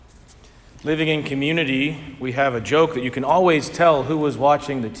Living in community, we have a joke that you can always tell who was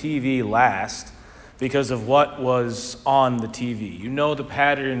watching the TV last because of what was on the TV. You know the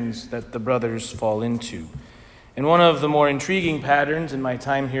patterns that the brothers fall into. And one of the more intriguing patterns in my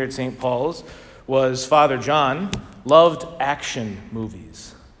time here at St. Paul's was Father John loved action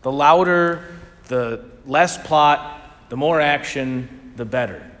movies. The louder, the less plot, the more action, the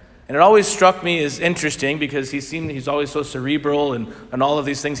better. And it always struck me as interesting because he's always so cerebral and all of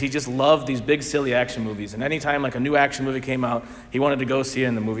these things. He just loved these big, silly action movies. And anytime like a new action movie came out, he wanted to go see it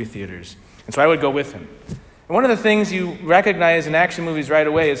in the movie theaters. And so I would go with him. And one of the things you recognize in action movies right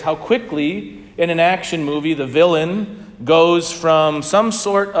away is how quickly in an action movie the villain goes from some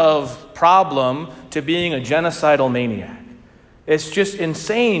sort of problem to being a genocidal maniac. It's just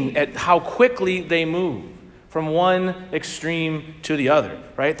insane at how quickly they move from one extreme to the other,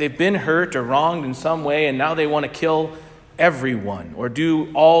 right? They've been hurt or wronged in some way, and now they want to kill everyone or do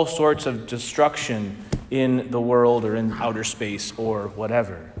all sorts of destruction in the world or in outer space or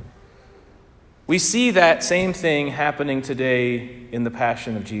whatever. We see that same thing happening today in the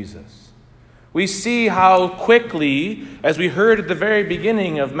Passion of Jesus. We see how quickly, as we heard at the very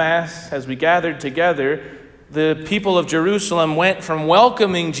beginning of Mass, as we gathered together, the people of Jerusalem went from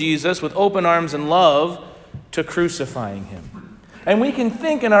welcoming Jesus with open arms and love to crucifying him. And we can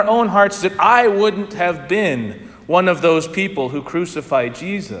think in our own hearts that I wouldn't have been one of those people who crucified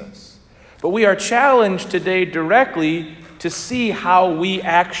Jesus. But we are challenged today directly to see how we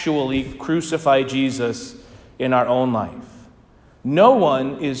actually crucify Jesus in our own life. No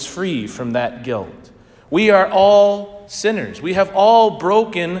one is free from that guilt. We are all sinners. We have all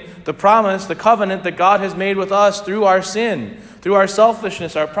broken the promise, the covenant that God has made with us through our sin, through our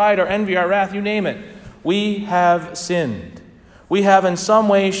selfishness, our pride, our envy, our wrath, you name it. We have sinned. We have in some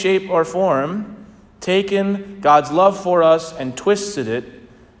way, shape, or form taken God's love for us and twisted it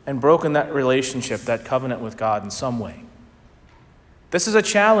and broken that relationship, that covenant with God in some way. This is a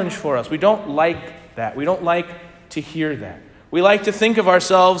challenge for us. We don't like that. We don't like to hear that. We like to think of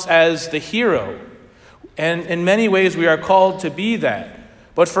ourselves as the hero. And in many ways, we are called to be that.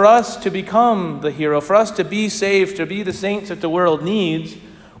 But for us to become the hero, for us to be saved, to be the saints that the world needs,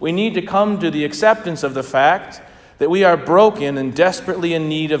 we need to come to the acceptance of the fact that we are broken and desperately in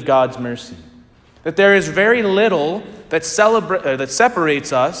need of God's mercy. That there is very little that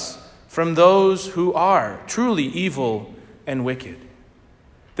separates us from those who are truly evil and wicked.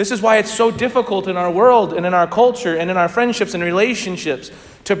 This is why it's so difficult in our world and in our culture and in our friendships and relationships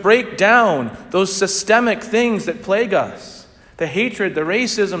to break down those systemic things that plague us. The hatred, the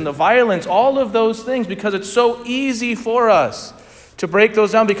racism, the violence, all of those things, because it's so easy for us to break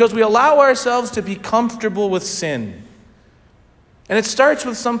those down because we allow ourselves to be comfortable with sin. And it starts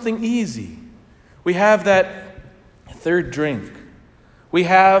with something easy. We have that third drink. We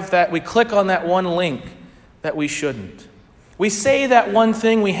click on that one link that we shouldn't. We say that one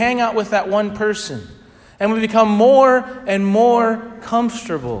thing, we hang out with that one person, and we become more and more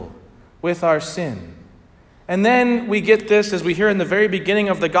comfortable with our sin. And then we get this, as we hear in the very beginning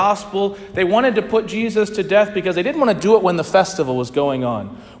of the gospel, they wanted to put Jesus to death because they didn't want to do it when the festival was going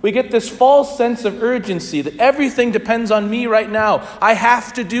on. We get this false sense of urgency that everything depends on me right now. I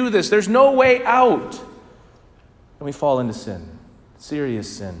have to do this. There's no way out. And we fall into sin, serious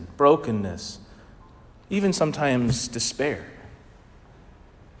sin, brokenness, even sometimes despair.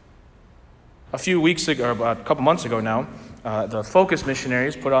 A few weeks ago, or about a couple months ago now, the Focus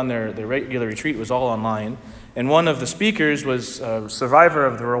missionaries put on their regular retreat. It was all online. And one of the speakers was a survivor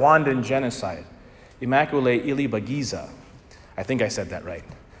of the Rwandan genocide, Immaculée Ilibagiza. I think I said that right.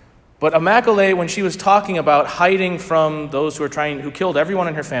 But Immaculée, when she was talking about hiding from those who killed everyone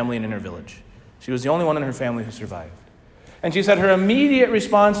in her family and in her village, she was the only one in her family who survived. And she said her immediate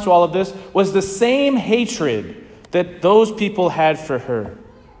response to all of this was the same hatred that those people had for her.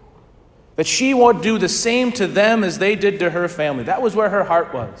 That she would do the same to them as they did to her family. That was where her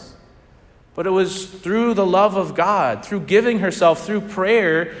heart was. But it was through the love of God, through giving herself, through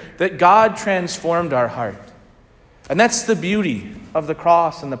prayer, that God transformed our heart. And that's the beauty of the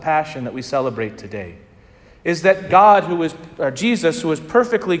cross and the passion that we celebrate today. Is that Jesus, who was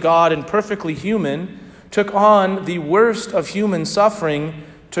perfectly God and perfectly human, took on the worst of human suffering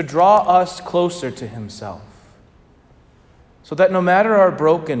to draw us closer to himself. So that no matter our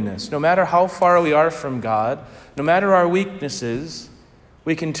brokenness, no matter how far we are from God, no matter our weaknesses,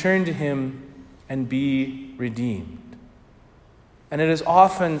 we can turn to him and be redeemed. And it is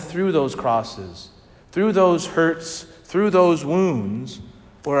often through those crosses, through those hurts, through those wounds,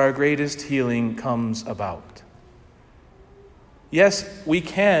 where our greatest healing comes about. Yes, we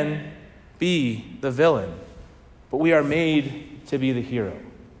can be the villain, but we are made to be the hero.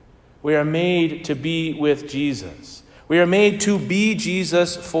 We are made to be with Jesus. We are made to be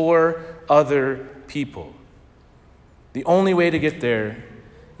Jesus for other people. The only way to get there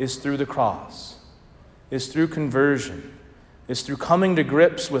is through the cross, is through conversion, is through coming to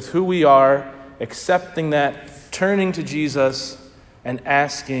grips with who we are, accepting that, turning to Jesus, and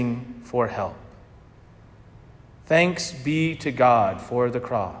asking for help. Thanks be to God for the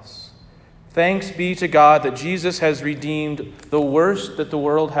cross. Thanks be to God that Jesus has redeemed the worst that the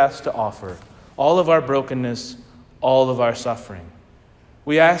world has to offer, all of our brokenness, all of our suffering.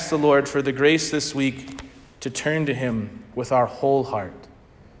 We ask the Lord for the grace this week to turn to him with our whole heart,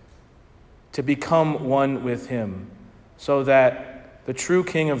 to become one with him, so that the true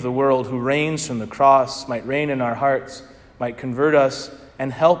King of the world who reigns from the cross might reign in our hearts, might convert us,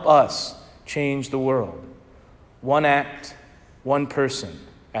 and help us change the world, one act, one person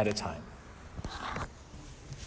at a time.